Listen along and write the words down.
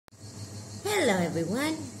Hello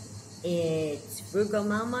everyone, it's Frugal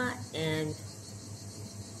Mama and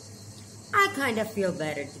I kind of feel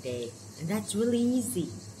better today and that's really easy.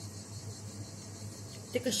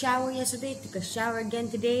 Took a shower yesterday, took a shower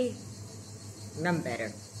again today and I'm better.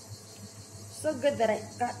 So good that I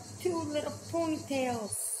got two little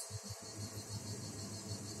ponytails.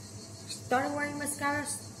 Starting wearing mascara,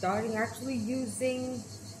 starting actually using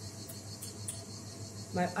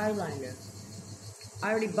my eyeliner. I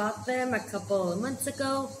already bought them a couple of months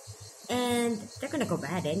ago and they're gonna go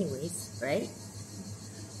bad anyways, right?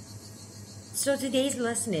 So today's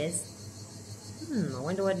lesson is, I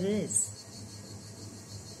wonder what it is.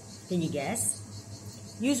 Can you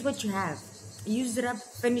guess? Use what you have. Use it up,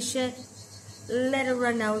 finish it, let it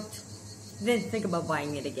run out, then think about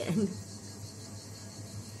buying it again.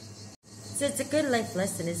 So it's a good life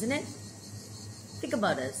lesson, isn't it? Think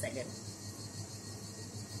about it a second.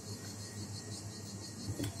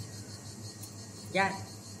 Yeah,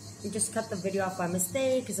 we just cut the video off by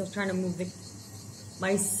mistake because I was trying to move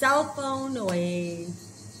my cell phone away.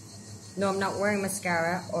 No, I'm not wearing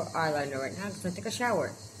mascara or eyeliner right now because I took a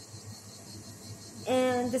shower.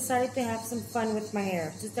 And decided to have some fun with my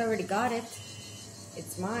hair. Since I already got it,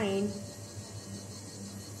 it's mine.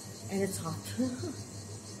 And it's hot.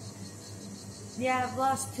 Yeah, I've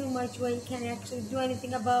lost too much weight, can't actually do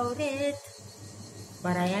anything about it.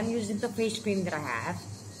 But I am using the face cream that I have,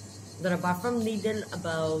 that I bought from Lidl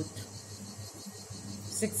about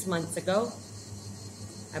 6 months ago.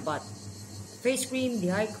 I bought face cream,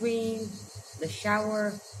 the eye cream, the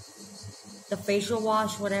shower, the facial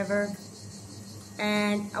wash, whatever.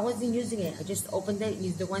 And I wasn't using it. I just opened it,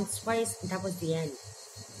 used it once, twice, and that was the end.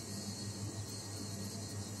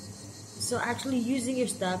 So actually using your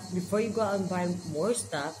stuff before you go out and buy more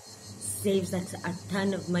stuff saves like a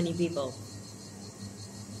ton of money, people.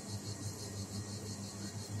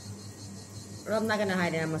 But I'm not gonna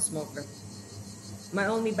hide it, I'm a smoker. My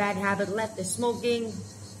only bad habit left is smoking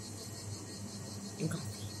and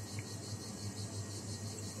coffee.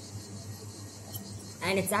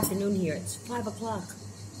 And it's afternoon here, it's 5 o'clock.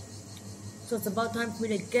 So it's about time for me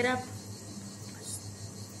to get up,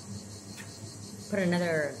 put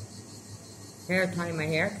another hair tie in my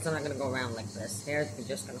hair, because I'm not gonna go around like this. Hair is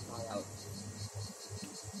just gonna fall out.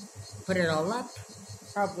 Put it all up,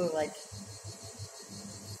 probably like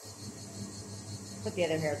put the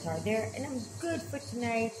other hair tie there, and I'm good for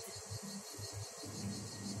tonight.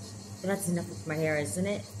 But that's enough with my hair, isn't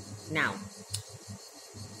it? Now,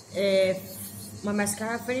 if my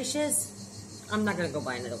mascara finishes, I'm not gonna go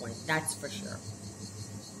buy another one, that's for sure.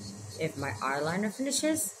 If my eyeliner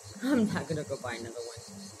finishes, I'm not gonna go buy another one.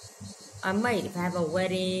 I might if I have a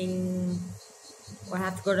wedding, or I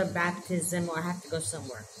have to go to baptism, or I have to go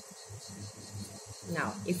somewhere.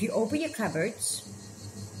 Now, if you open your cupboards,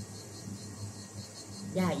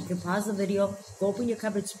 yeah, you can pause the video, go open your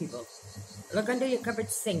cupboards, people. Look under your cupboard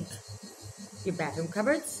sink, your bathroom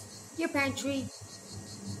cupboards, your pantry,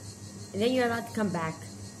 and then you're allowed to come back.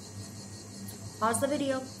 Pause the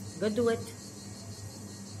video, go do it.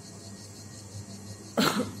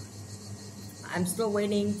 I'm still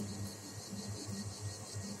waiting.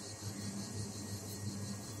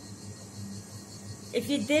 If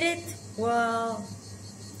you did it, well,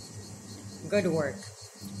 good work.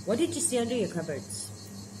 What did you see under your cupboards?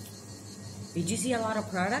 Did you see a lot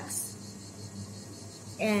of products?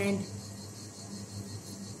 And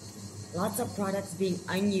lots of products being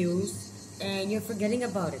unused and you're forgetting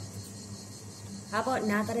about it. How about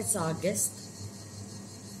now that it's August?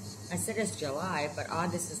 I said it's July, but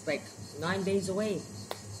August is like 9 days away.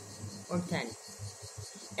 Or 10.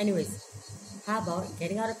 Anyways, how about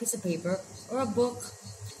getting out a piece of paper or a book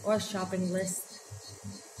or a shopping list?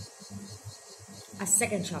 A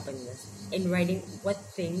second shopping list, and writing what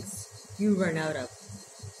things you run out of.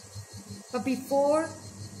 But before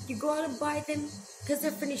you go out and buy them because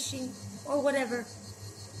they're finishing or whatever,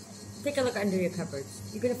 take a look under your cupboards.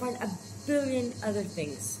 You're gonna find a billion other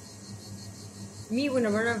things. Me, when I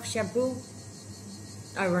run out of shampoo,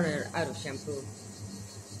 I run out of shampoo.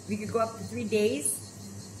 We could go up to 3 days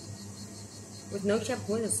with no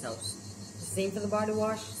shampoo in this house. Same for the body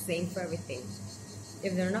wash, same for everything.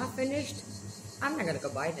 If they're not finished, I'm not gonna go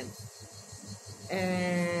buy them.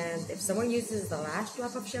 And if someone uses the last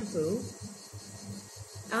drop of shampoo,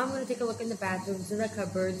 I'm gonna take a look in the bathrooms, in the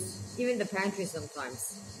cupboards, even the pantry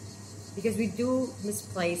sometimes. Because we do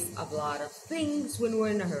misplace a lot of things when we're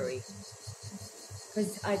in a hurry.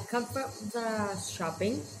 Because I come from the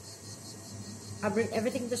shopping, I bring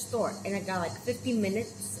everything to the store, and I got like 15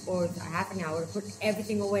 minutes or half an hour to put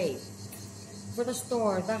everything away. For the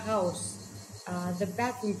store, the house, the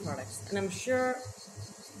bathroom products, and I'm sure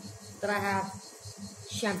that I have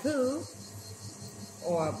shampoo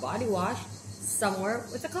or body wash somewhere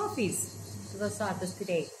with the coffees. Because I saw this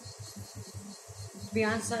today. To be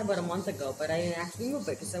honest, I saw it about a month ago, but I didn't actually move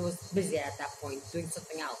it because I was busy at that point doing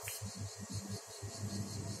something else.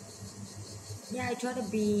 Yeah, I try to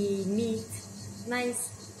be neat, nice,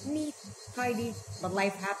 neat, tidy, but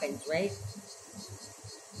life happens, right?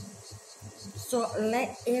 So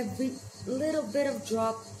let every little bit of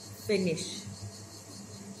drop finish.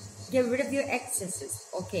 Get rid of your excesses.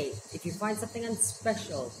 Okay, if you find something on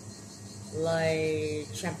special, like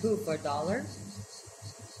shampoo for $1,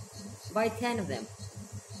 buy 10 of them.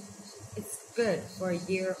 It's good for a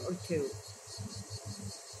year or two.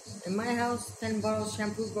 In my house, 10 bottles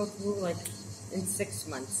shampoo go through like in 6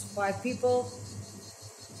 months. 5 people,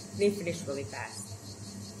 they finish really fast.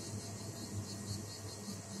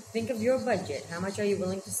 Think of your budget. How much are you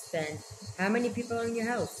willing to spend? How many people are in your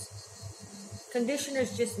house?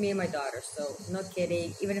 Conditioner's just me and my daughter, so no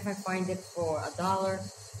kidding. Even if I find it for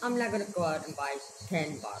 $1, I'm not gonna go out and buy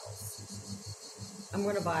 10 bottles. I'm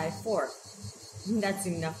gonna buy 4. That's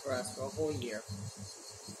enough for us for a whole year.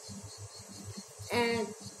 And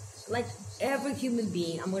like every human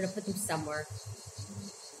being, I'm gonna put them somewhere.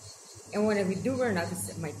 And whenever we do run out,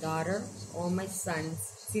 because my daughter or my sons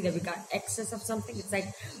see that we got excess of something, it's like,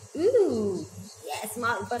 ooh, yes,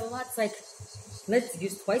 mom, but a lot. It's like, let's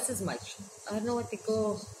use twice as much. I don't know what they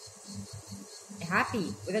go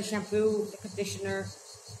happy with the shampoo, the conditioner,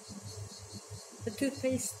 the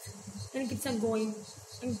toothpaste, and it keeps on going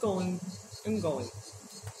and going and going.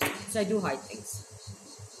 So I do hide things.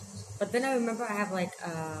 But then I remember I have like,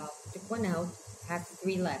 took one out, have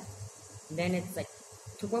 3 left. And then it's like,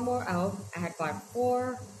 took one more out, I had bought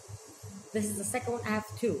 4. This is the second one, I have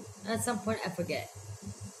 2. And at some point I forget.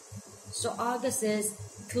 So August is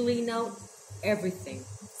clean out everything.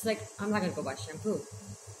 It's like, I'm not gonna go buy shampoo.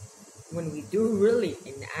 When we do really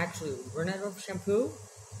and actually run out of shampoo,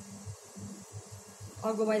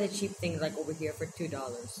 I'll go buy the cheap things like over here for $2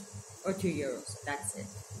 or €2. That's it.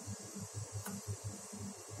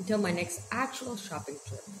 Until my next actual shopping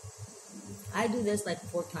trip. I do this like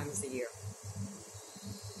 4 times a year.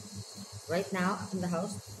 Right now in the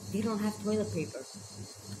house, they don't have toilet paper.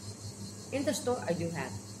 In the store, I do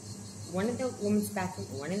have. One in the women's bathroom,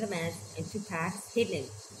 one in the men's, and 2 packs hidden.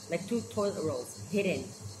 Like 2 toilet rolls hidden.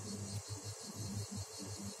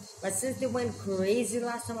 But since they went crazy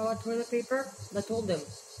last time about toilet paper, I told them,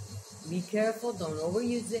 be careful, don't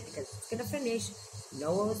overuse it because it's gonna finish.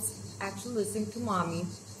 No one's actually listening to mommy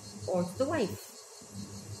or to the wife.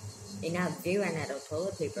 And now they ran out of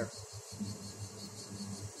toilet paper.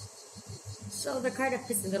 So they're kind of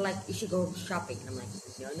pissed and they're like, you should go shopping. And I'm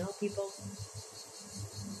like, no, people,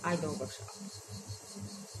 I don't go shopping.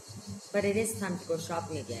 But it is time to go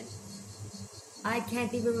shopping again. I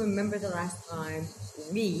can't even remember the last time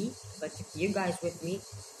but took you guys with me,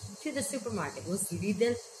 to the supermarket. It was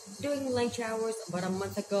Lidl during lunch hours about a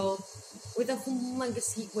month ago with a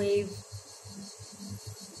humongous heat wave.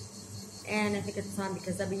 And I think it's time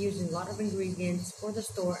because I've been using a lot of ingredients for the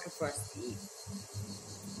store and for us to eat.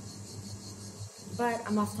 But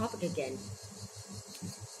I'm off topic again.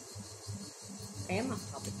 I am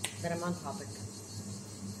off topic, but I'm on topic.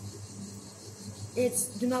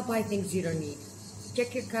 It's do not buy things you don't need.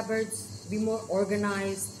 Check your cupboards, be more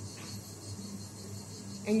organized.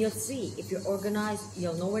 And you'll see, if you're organized,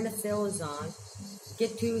 you'll know when the sale is on.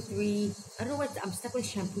 Get 2, 3, I don't know what, I'm stuck with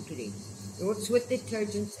shampoo today. It works with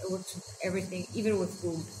detergents, it works with everything, even with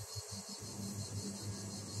food.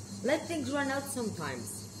 Let things run out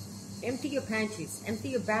sometimes. Empty your pantries, empty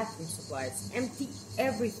your bathroom supplies, empty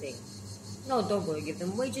everything. No, don't go give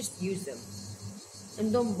them away, just use them.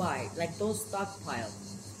 And don't buy, like don't stockpile.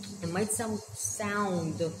 It might sound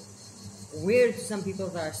weird to some people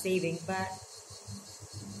that are saving, but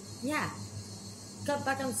yeah, cut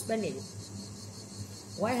back on spending.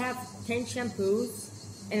 Why have 10 shampoos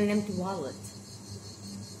and an empty wallet?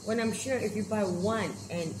 When I'm sure if you buy one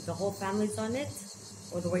and the whole family's on it,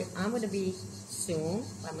 or the way I'm going to be soon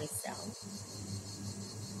by myself,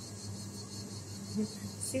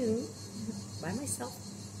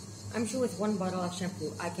 I'm sure with 1 bottle of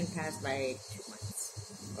shampoo, I can pass by 2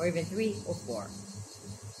 months, or even 3 or 4.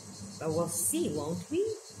 But we'll see, won't we?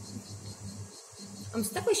 I'm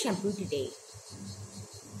stuck with shampoo today.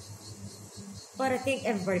 But I think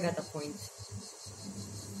everybody got the point.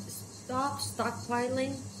 Stop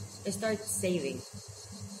stockpiling and start saving.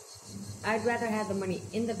 I'd rather have the money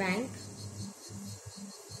in the bank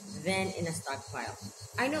than in a stockpile.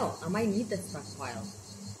 I know, I might need the stockpile.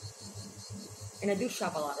 And I do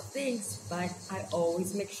shop a lot of things, but I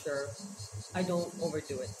always make sure I don't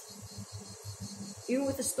overdo it. Even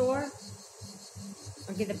with the store,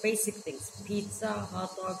 I get the basic things: pizza,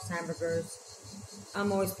 hot dogs, hamburgers.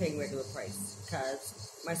 I'm always paying regular price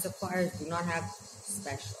because my suppliers do not have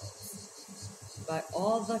specials. But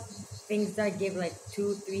all the things that I give, like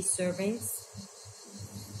 2, 3 servings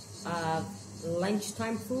of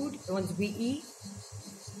lunchtime food, the ones we eat,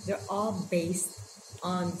 they're all based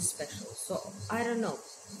on the specials. So I don't know.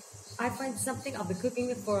 I find something, I'll be cooking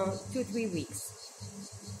it for 2, 3 weeks.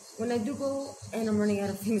 When I do go and I'm running out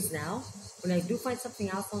of things now, when I do find something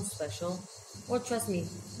else on special, well, trust me,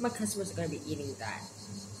 my customers are going to be eating that.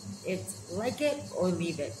 It's like it or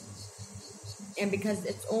leave it. And because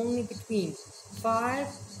it's only between 5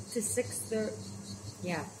 to 6,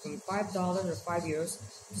 from $5 or €5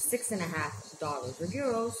 to $6.50 or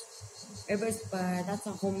euros, everybody's, but that's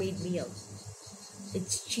a homemade meal.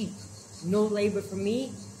 It's cheap, no labor for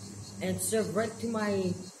me, and it's served right to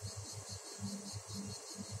my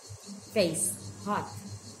face, hot.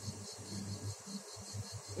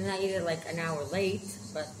 And I eat it like an hour late,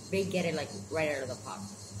 but they get it like right out of the pot.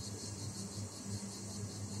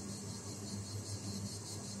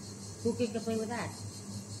 Who can complain with that?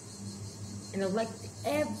 And I'd like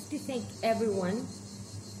to thank everyone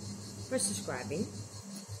for subscribing,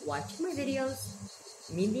 watching my videos,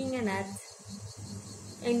 me being Annette.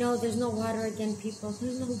 I know there's no water again, people.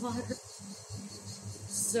 There's no water.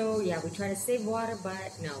 So yeah, we try to save water,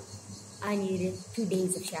 but no. I needed 2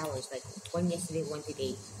 days of showers, like one yesterday, one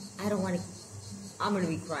today. I'm going to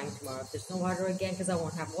be crying tomorrow if there's no water again because I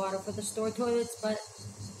won't have water for the store toilets, but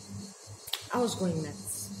I was going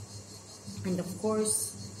nuts. And of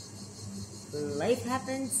course, life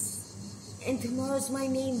happens, and tomorrow's my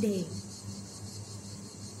name day.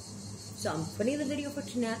 So I'm putting the video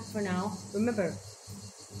for now. Remember,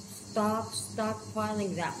 stop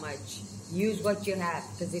stockpiling that much. Use what you have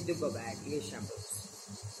because they do go bad. Use shampoos.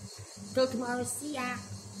 Till tomorrow, see ya.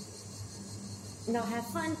 And I'll have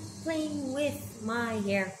fun playing with my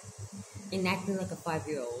hair and acting like a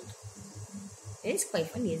 5-year-old. It is quite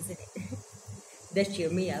funny, isn't it? That cheer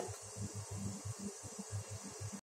me up.